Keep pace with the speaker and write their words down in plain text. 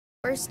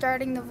We're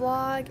starting the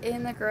vlog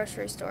in the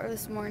grocery store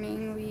this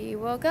morning. We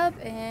woke up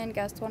and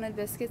Gus wanted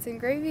biscuits and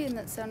gravy, and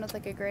that sounded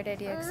like a great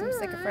idea because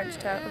it's like a French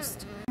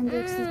toast.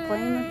 Hendrix is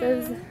playing with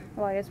his,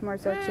 well, I guess more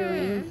so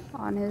chewing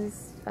on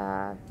his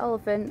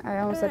elephant. I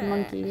almost said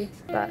monkey,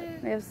 but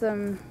we have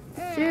some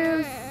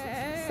juice,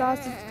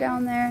 sausage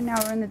down there. Now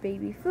we're in the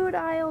baby food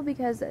aisle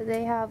because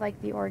they have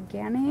like the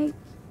organic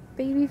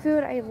baby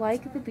food. I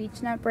like the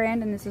Beech Nut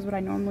brand, and this is what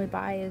I normally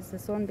buy, is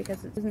this one,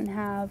 because it doesn't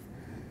have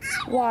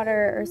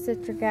water or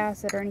citric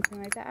acid or anything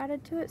like that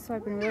added to it, so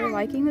I've been really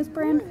liking this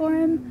brand for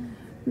him.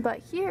 But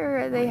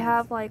here they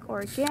have like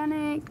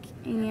organic,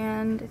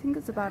 and I think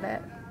that's about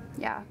it.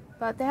 Yeah,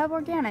 but they have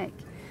organic,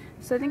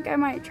 so I think I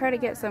might try to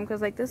get some,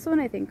 because like this one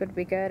I think would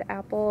be good.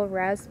 Apple,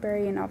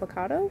 raspberry, and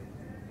avocado.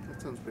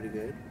 That sounds pretty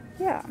good.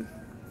 Yeah,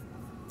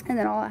 and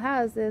then all it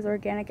has is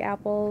organic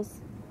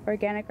apples,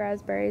 organic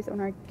raspberries, and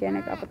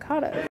organic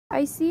avocado.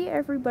 I see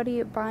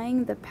everybody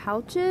buying the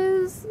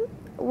pouches,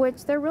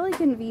 which they're really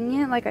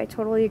convenient. Like, I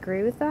totally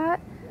agree with that,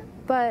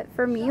 but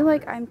for me,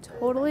 like, I'm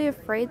totally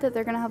afraid that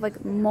they're gonna have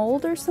like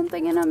mold or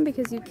something in them,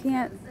 because you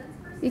can't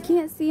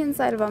see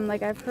inside of them.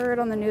 Like, I've heard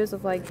on the news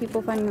of like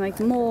people finding like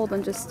mold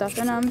and just stuff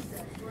in them.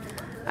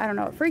 I don't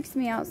know, it freaks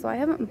me out, so I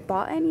haven't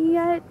bought any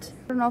yet.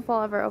 I don't know if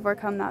I'll ever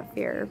overcome that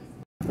fear.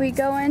 We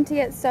go in to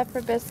get stuff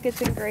for biscuits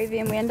and gravy,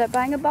 and we end up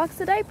buying a box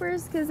of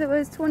diapers because it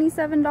was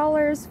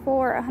 $27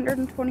 for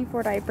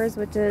 124 diapers,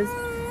 which is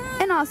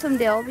an awesome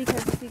deal,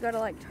 because if you go to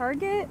like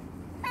Target,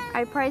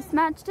 I price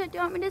matched it. Do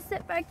you want me to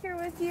sit back here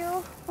with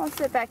you? I'll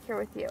sit back here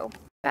with you.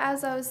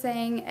 As I was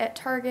saying, at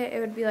Target it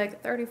would be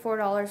like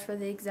 $34 for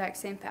the exact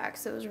same pack,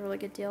 so it was a really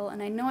good deal.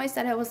 And I know I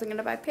said I wasn't going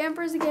to buy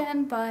Pampers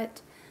again,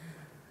 but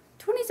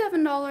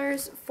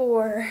 $27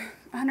 for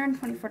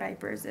 124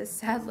 diapers is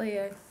sadly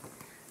a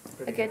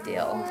good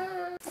deal.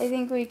 I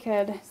think we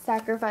could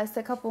sacrifice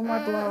a couple more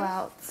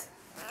blowouts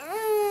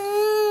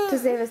to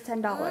save us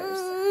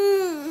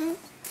 $10.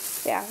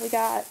 Yeah, we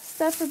got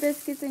stuff for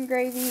biscuits and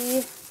gravy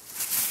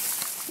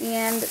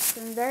and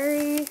some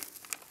very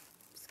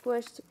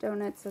squished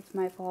donuts. That's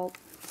my fault,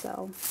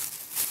 so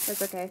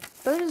that's okay.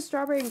 But there's a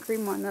strawberry and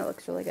cream one that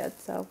looks really good,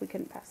 so we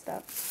couldn't pass it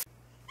up.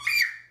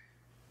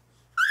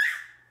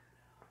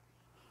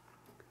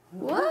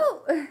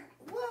 Whoa!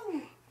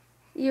 Whoa!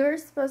 You were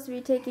supposed to be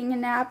taking a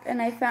nap,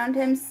 and I found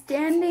him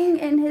standing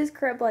in his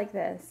crib like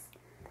this.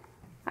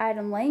 I had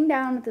him laying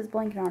down with his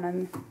blanket on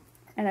him,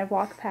 and I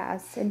walked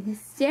past, and he's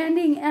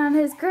standing on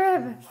his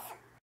crib.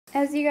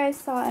 As you guys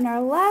saw in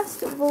our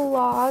last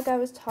vlog, I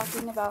was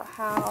talking about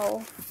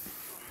how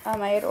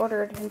I had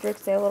ordered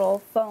Hendrix a little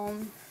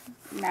foam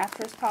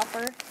mattress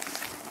topper.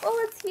 Well,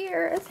 it's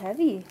here. It's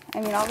heavy. I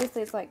mean,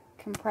 obviously it's like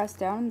compressed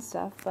down and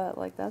stuff, but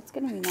like that's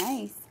gonna be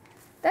nice.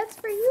 That's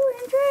for you,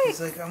 Hendrix. He's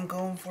like, I'm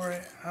going for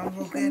it. I'm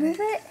gonna get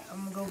it.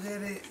 I'm gonna go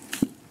get it.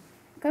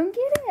 Come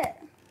get it.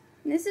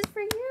 This is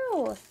for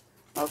you.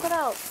 Look what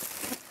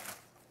else.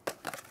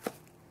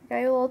 Got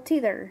your little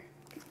teether,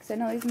 because I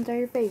know these ones are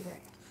your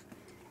favorite.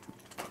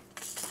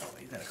 Oh,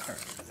 you got a card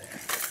over there.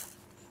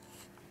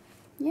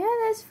 Yeah,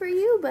 that's for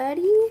you,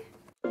 buddy.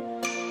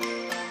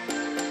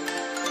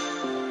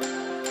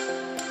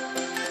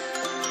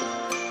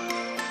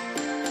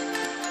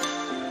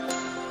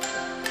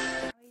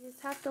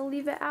 Have to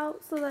leave it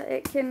out so that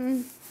it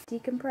can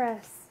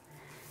decompress,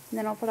 and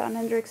then I'll put it on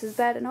Hendrix's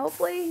bed, and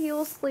hopefully he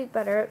will sleep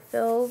better. It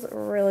feels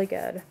really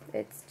good.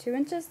 It's 2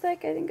 inches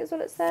thick, I think is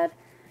what it said.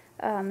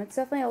 It's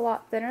definitely a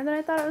lot thinner than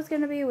I thought it was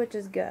going to be, which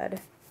is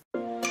good.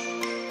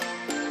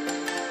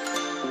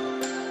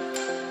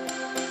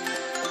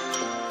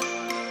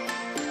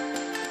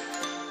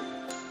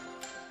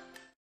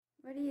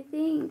 What do you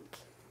think?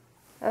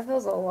 That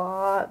feels a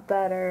lot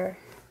better.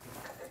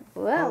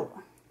 Whoa. Oh.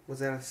 Was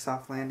that a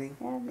soft landing?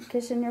 Yeah, the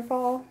cushion your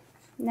fall.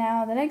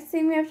 Now, the next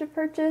thing we have to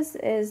purchase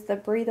is the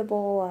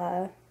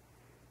breathable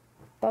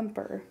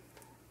bumper,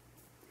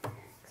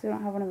 because we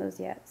don't have one of those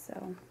yet,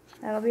 so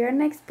that'll be our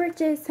next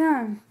purchase,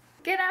 huh?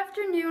 Good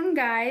afternoon,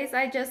 guys.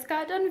 I just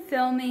got done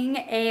filming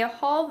a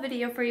haul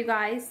video for you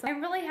guys. I'm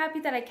really happy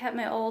that I kept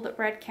my old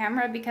red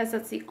camera, because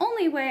that's the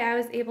only way I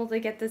was able to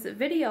get this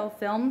video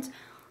filmed.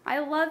 I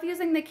love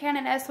using the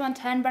Canon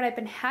S110, but I've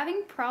been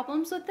having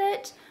problems with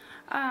it.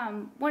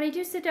 When I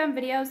do sit down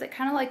videos, it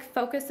kind of like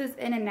focuses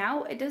in and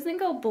out. It doesn't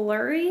go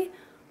blurry,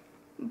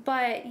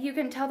 but you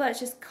can tell that it's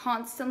just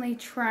constantly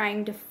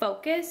trying to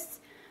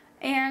focus,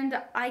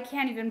 and I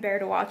can't even bear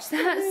to watch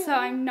that, so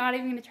I'm not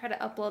even going to try to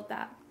upload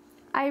that.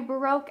 I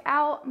broke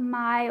out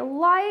my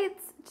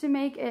lights to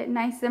make it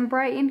nice and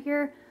bright in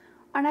here,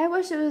 and I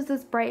wish it was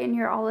this bright in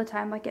here all the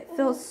time. Like, it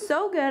feels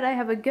so good. I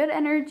have a good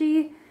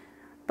energy.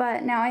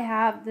 But now I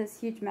have this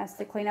huge mess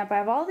to clean up. I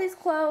have all these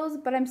clothes,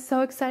 but I'm so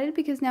excited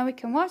because now we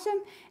can wash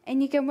them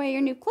and you can wear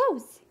your new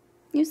clothes.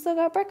 You still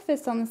got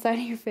breakfast on the side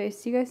of your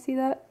face. You guys see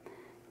that?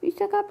 You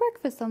still got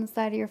breakfast on the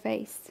side of your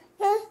face.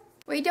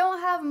 We don't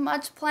have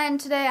much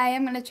planned today. I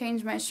am going to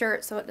change my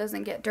shirt so it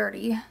doesn't get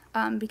dirty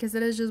because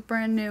it is just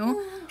brand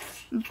new.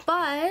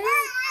 But,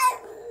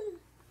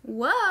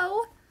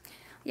 whoa.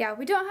 Yeah,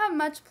 we don't have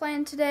much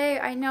planned today.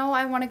 I know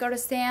I want to go to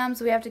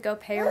Sam's. We have to go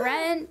pay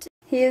rent.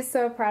 He is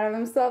so proud of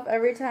himself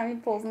every time he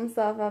pulls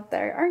himself up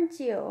there, aren't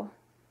you?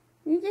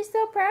 You're just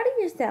so proud of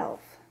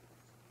yourself.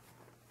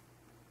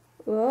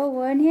 Whoa,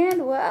 one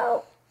hand,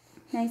 whoa.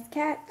 Nice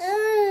catch.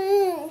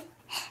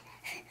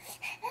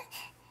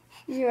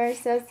 You are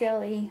so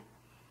silly.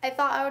 I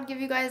thought I would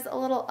give you guys a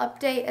little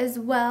update as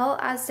well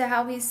as to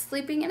how he's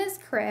sleeping in his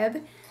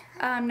crib.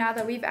 Now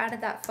that we've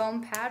added that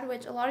foam pad,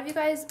 which a lot of you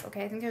guys,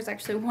 okay, I think there's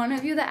actually one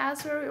of you that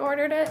asked where we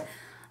ordered it.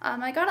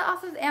 I got it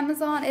off of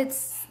Amazon.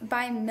 It's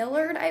by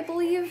Millard, I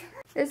believe.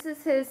 This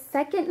is his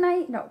second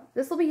night. No,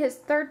 this will be his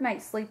third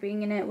night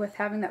sleeping in it with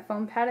having that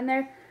foam pad in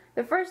there.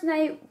 The first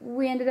night,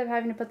 we ended up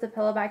having to put the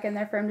pillow back in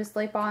there for him to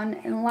sleep on.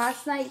 And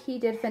last night, he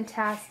did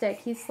fantastic.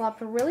 He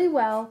slept really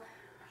well.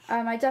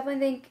 I definitely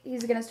think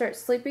he's going to start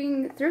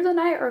sleeping through the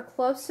night or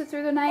close to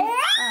through the night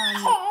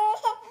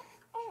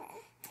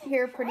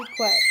here pretty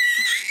quick.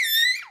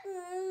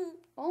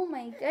 Oh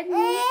my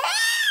goodness.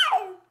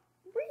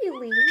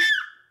 Really?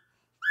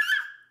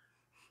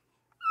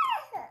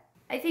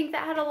 I think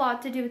that had a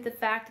lot to do with the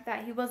fact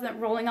that he wasn't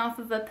rolling off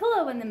of a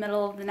pillow in the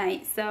middle of the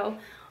night. So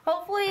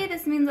hopefully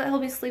this means that he'll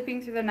be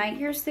sleeping through the night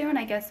here soon.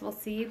 I guess we'll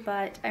see.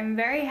 But I'm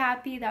very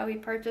happy that we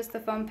purchased the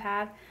foam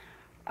pad.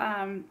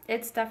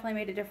 It's definitely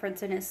made a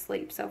difference in his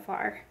sleep so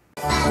far.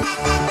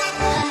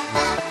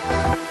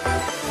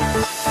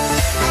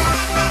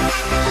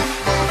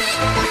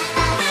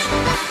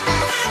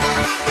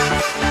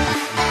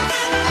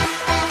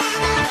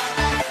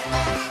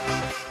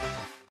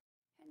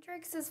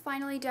 Hendrix is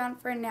finally down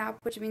for a nap,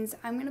 which means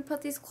I'm going to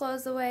put these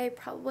clothes away,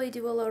 probably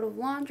do a load of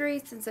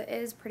laundry since it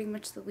is pretty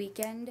much the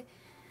weekend.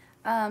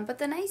 But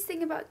the nice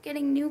thing about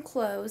getting new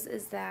clothes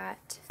is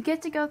that you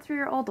get to go through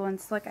your old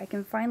ones. Look, I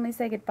can finally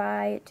say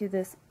goodbye to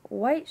this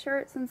white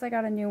shirt since I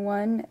got a new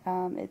one.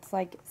 It's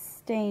like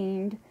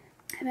stained.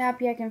 I'm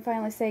happy I can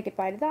finally say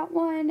goodbye to that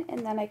one,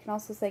 and then I can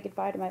also say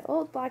goodbye to my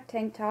old black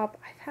tank top.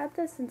 I've had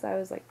this since I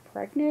was like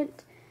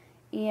pregnant,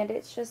 and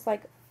it's just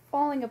like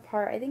falling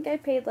apart. I think I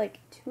paid like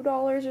 $2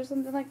 or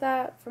something like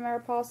that from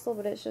Aeropostale,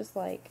 but it's just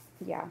like,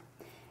 yeah,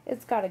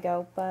 it's gotta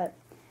go. But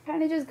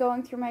kind of just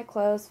going through my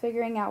clothes,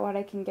 figuring out what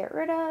I can get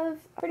rid of.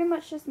 Pretty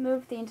much just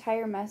moved the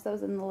entire mess that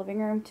was in the living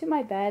room to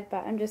my bed,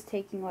 but I'm just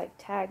taking like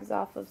tags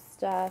off of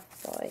stuff,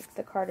 so like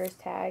the Carter's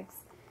tags.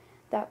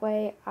 That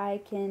way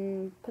I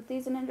can put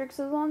these in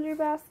Hendrix's laundry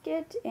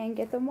basket and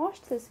get them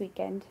washed this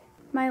weekend.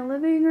 My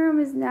living room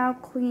is now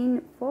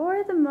clean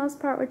for the most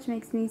part, which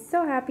makes me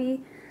so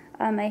happy.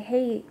 I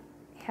hate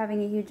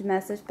having a huge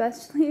mess,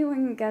 especially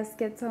when Gus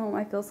gets home.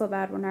 I feel so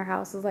bad when our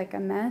house is like a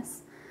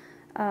mess.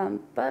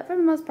 But for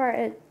the most part,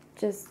 it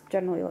just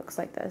generally looks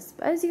like this.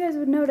 But as you guys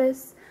would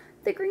notice,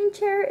 the green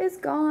chair is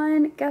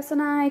gone. Gus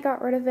and I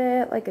got rid of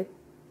it like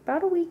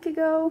about a week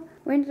ago.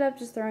 We ended up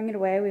just throwing it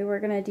away. We were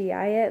going to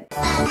DI it. It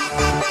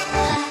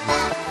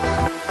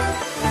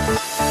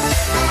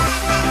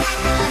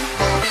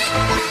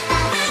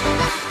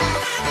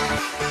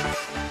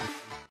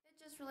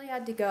just really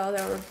had to go.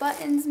 There were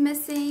buttons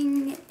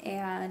missing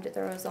and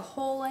there was a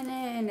hole in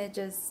it, and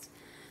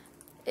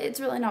it's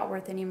really not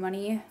worth any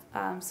money,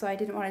 so I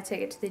didn't want to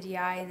take it to the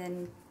DI and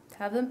then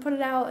have them put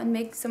it out and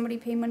make somebody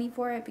pay money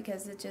for it,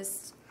 because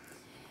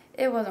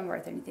it wasn't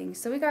worth anything.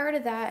 So we got rid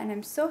of that, and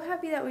I'm so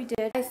happy that we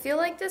did. I feel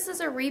like this is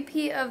a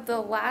repeat of the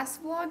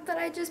last vlog that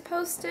I just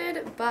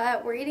posted,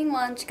 but we're eating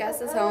lunch. Gus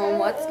is home.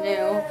 What's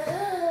new?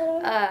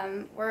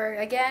 We're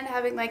again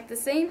having like the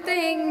same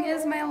thing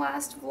as my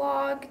last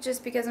vlog,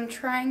 just because I'm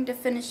trying to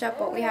finish up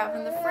what we have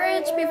in the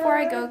fridge before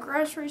I go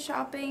grocery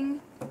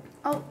shopping.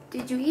 Oh,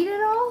 did you eat it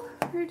all?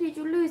 Or did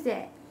you lose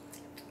it?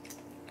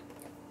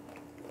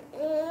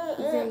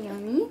 Is that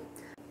yummy?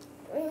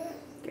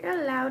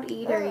 You're a loud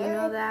eater, you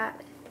know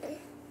that.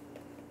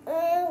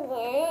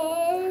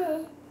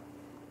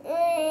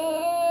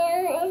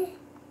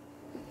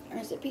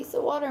 There's a piece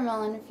of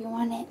watermelon if you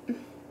want it.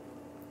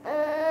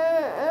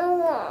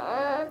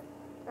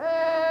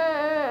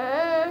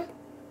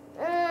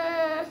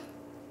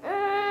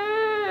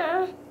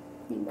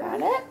 You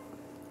got it?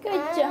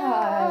 Good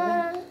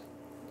job.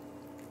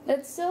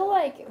 It still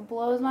like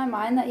blows my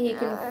mind that he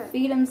can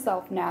feed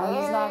himself now.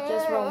 He's not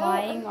just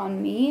relying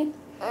on me.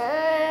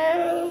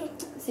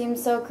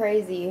 Seems so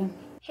crazy.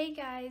 Hey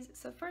guys,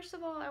 so first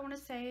of all I want to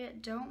say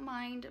don't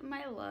mind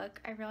my look.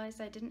 I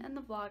realized I didn't end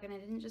the vlog and I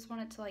didn't just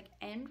want it to like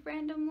end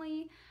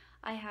randomly.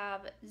 I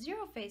have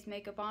zero face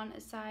makeup on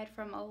aside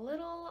from a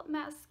little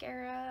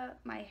mascara.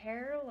 My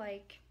hair,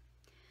 like,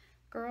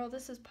 girl,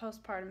 this is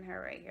postpartum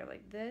hair right here.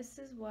 Like, this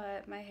is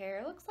what my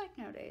hair looks like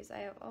nowadays. I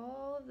have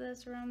all of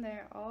this around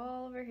there,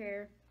 all over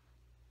here.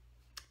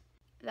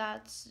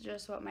 That's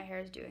just what my hair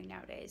is doing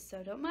nowadays.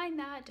 So don't mind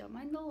that. Don't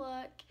mind the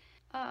look.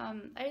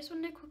 I just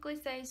wanted to quickly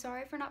say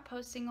sorry for not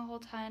posting a whole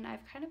ton.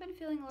 I've kind of been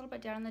feeling a little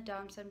bit down in the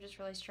dumps. I'm just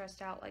really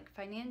stressed out, like,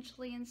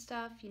 financially and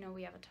stuff. You know,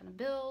 we have a ton of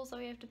bills that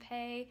we have to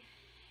pay.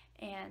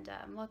 And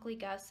luckily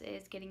Gus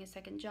is getting a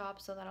second job,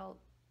 so that'll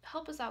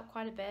help us out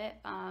quite a bit.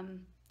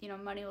 You know,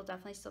 money will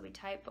definitely still be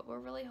tight, but we're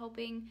really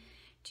hoping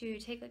to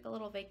take like a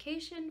little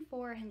vacation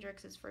for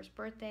Hendrix's first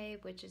birthday,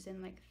 which is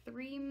in like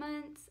 3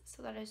 months.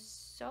 So that is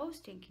so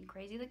stinking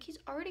crazy. Like, he's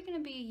already gonna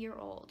be a year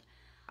old.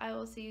 I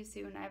will see you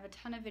soon. I have a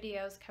ton of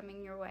videos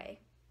coming your way.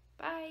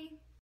 Bye.